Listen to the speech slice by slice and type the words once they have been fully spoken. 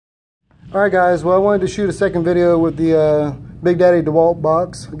Alright guys, well I wanted to shoot a second video with the Big Daddy DeWalt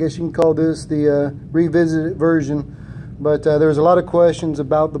box. I guess you can call this the revisited version. But there was a lot of questions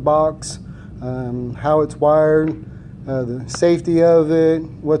about the box, how it's wired, the safety of it,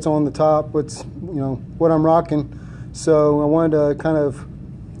 what's on the top, what I'm rocking. So I wanted to kind of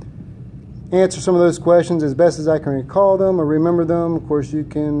answer some of those questions as best as I can recall them or remember them. Of course, you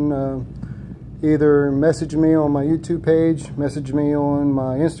can either message me on my YouTube page, message me on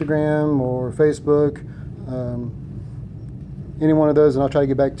my Instagram or Facebook, any one of those, and I'll try to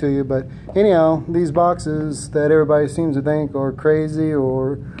get back to you. But anyhow, these boxes that everybody seems to think are crazy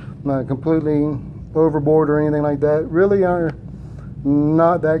or completely overboard or anything like that really are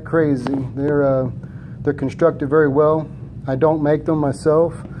not that crazy. They're constructed very well. I don't make them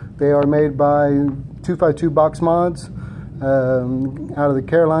myself. They are made by 252 Box Mods out of the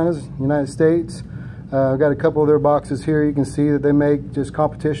Carolinas, United States. I've got a couple of their boxes here. You can see that they make just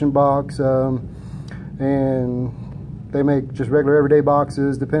competition box, and they make just regular everyday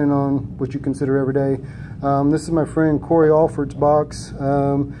boxes depending on what you consider everyday. This is my friend Corey Alford's box.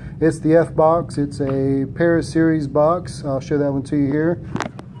 It's the F box. It's a Paris series box. I'll show that one to you here.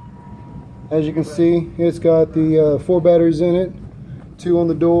 As you can see, it's got the 4 batteries in it, 2 on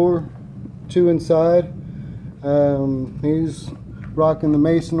the door, 2 inside. He's rocking the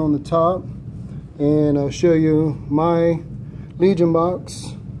Mason on the top, and I'll show you my Legion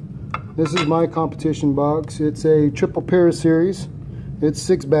box. This is my competition box. It's a triple Paris series. It's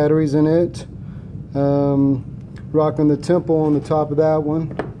 6 batteries in it. Rocking the Temple on the top of that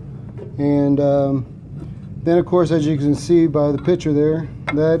one, and then of course, as you can see by the picture there,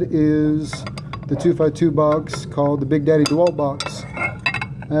 that is the 252 box called the Big Daddy DeWalt box.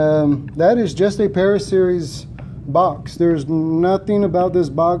 That is just a Paris series box. There's nothing about this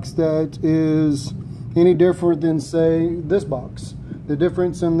box that is any different than, say, this box. The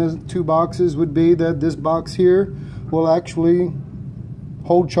difference in the 2 boxes would be that this box here will actually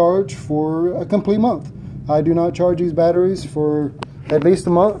hold charge for a complete month. I do not charge these batteries for at least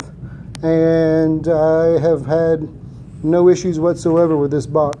a month, and I have had no issues whatsoever with this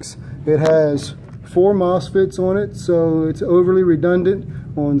box. It has 4 MOSFETs on it, so it's overly redundant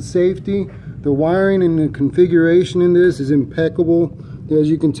on safety. The wiring and the configuration in this is impeccable. As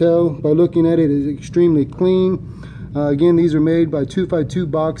you can tell by looking at it, it's extremely clean. Again, these are made by 252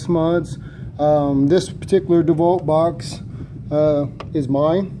 Box Mods. This particular DeWalt box is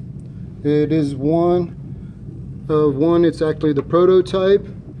mine. It is one of one. It's actually the prototype.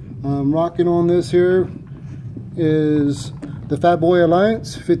 Rocking on this here is the Fat Boy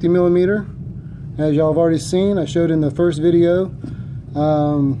Alliance 50 millimeter. As y'all have already seen, I showed in the first video.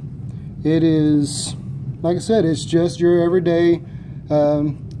 It is, like I said, it's just your everyday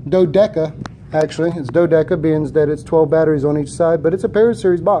dodeca. Actually, it's dodeca, being that it's 12 batteries on each side, but it's a Paris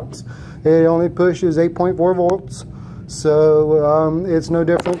series box. It only pushes 8.4 volts, so it's no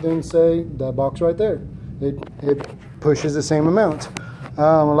different than, say, that box right there. It pushes the same amount.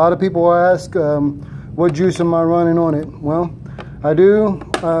 A lot of people ask, what juice am I running on it? Well, I do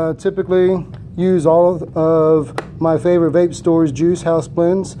typically use all of my favorite vape stores juice house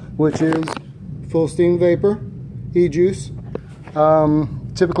blends, which is full steam vapor, e-juice.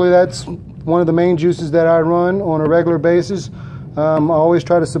 Typically that's one of the main juices that I run on a regular basis. I always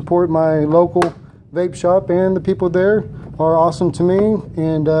try to support my local vape shop, and the people there are awesome to me,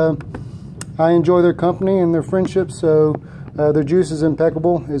 and I enjoy their company and their friendship, so their juice is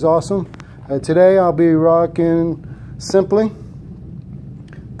impeccable, is awesome. Today I'll be rocking Simply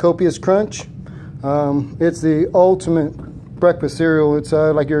Copious Crunch. It's the ultimate breakfast cereal. It's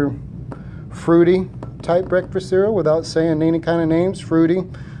like your fruity type breakfast cereal without saying any kind of names. Fruity.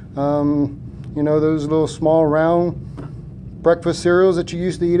 You know, those little small round breakfast cereals that you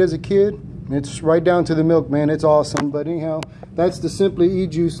used to eat as a kid. It's right down to the milk, man. It's awesome. But anyhow, that's the Simply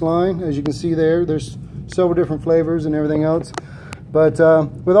E-Juice line. As you can see there, there's several different flavors and everything else. But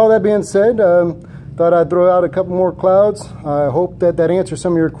with all that being said, thought I'd throw out a couple more clouds. I hope that answers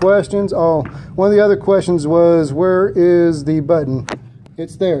some of your questions. Oh, one of the other questions was, where is the button?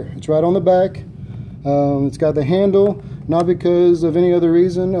 It's there. It's right on the back. It's got the handle, not because of any other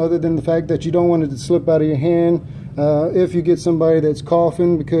reason other than the fact that you don't want it to slip out of your hand if you get somebody that's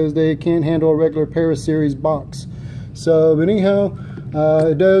coughing because they can't handle a regular Paris series box. So, but anyhow,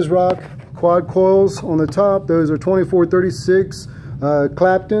 it does rock quad coils on the top. Those are 2436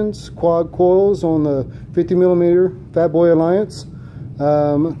 Claptons quad coils on the 50 millimeter Fat Boy Alliance.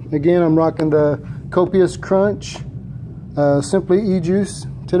 Again, I'm rocking the Copious Crunch Simply E-Juice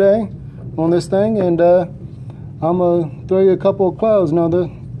today on this thing, and I'm gonna throw you a couple of clouds. Now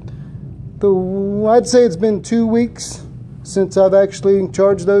I'd say it's been 2 weeks since I've actually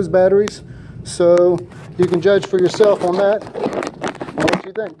charged those batteries. So you can judge for yourself on that and what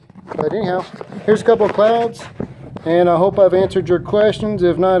you think. But anyhow, here's a couple of clouds, and I hope I've answered your questions.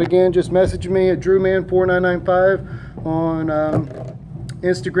 If not, again, just message me at drewman4995 on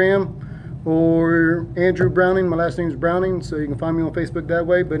Instagram, or Andrew Browning. My last name is Browning, so you can find me on Facebook that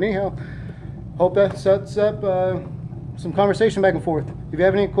way. But anyhow, hope that sets up some conversation back and forth. If you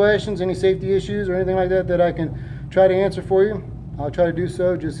have any questions, any safety issues, or anything like that that I can try to answer for you, I'll try to do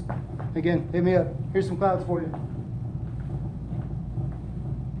so. Just, again, hit me up. Here's some clouds for you.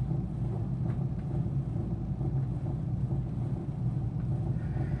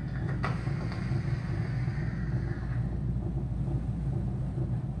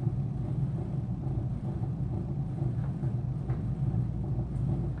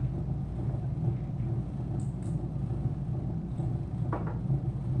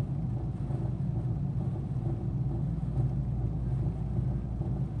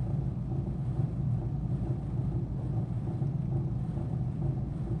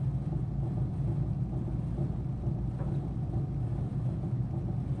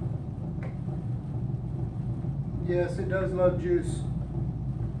 Yes, it does love juice.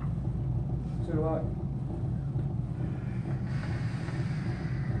 So do I.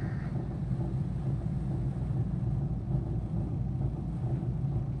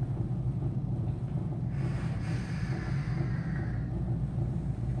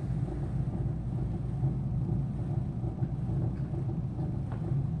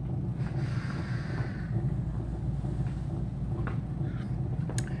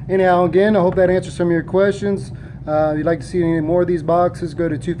 Anyhow, again, I hope that answers some of your questions. If you'd like to see any more of these boxes, go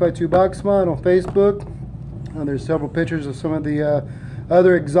to 252 Box Mod on Facebook. There's several pictures of some of the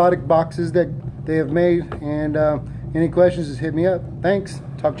other exotic boxes that they have made. And any questions, just hit me up. Thanks.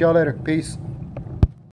 Talk to y'all later. Peace.